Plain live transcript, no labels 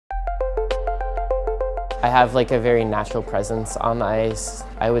I have like a very natural presence on the ice.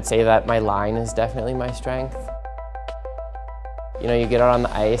 I would say that my line is definitely my strength. You know, you get out on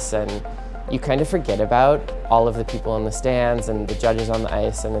the ice and you kind of forget about all of the people in the stands and the judges on the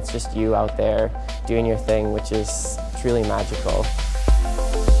ice, and it's just you out there doing your thing, which is truly magical.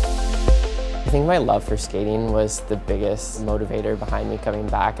 I think my love for skating was the biggest motivator behind me coming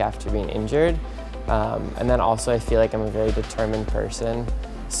back after being injured. And then also I feel like I'm a very determined person,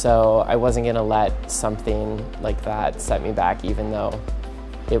 so I wasn't going to let something like that set me back, even though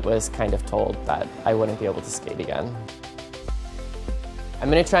it was kind of told that I wouldn't be able to skate again. I'm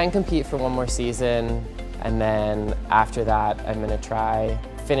going to try and compete for one more season, and then after that I'm going to try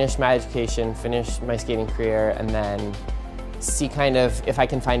finish my education, finish my skating career, and then see kind of if I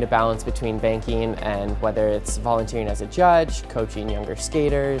can find a balance between banking and whether it's volunteering as a judge, coaching younger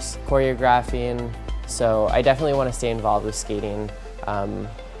skaters, choreographing. So I definitely want to stay involved with skating,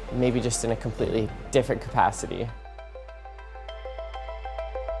 maybe just in a completely different capacity.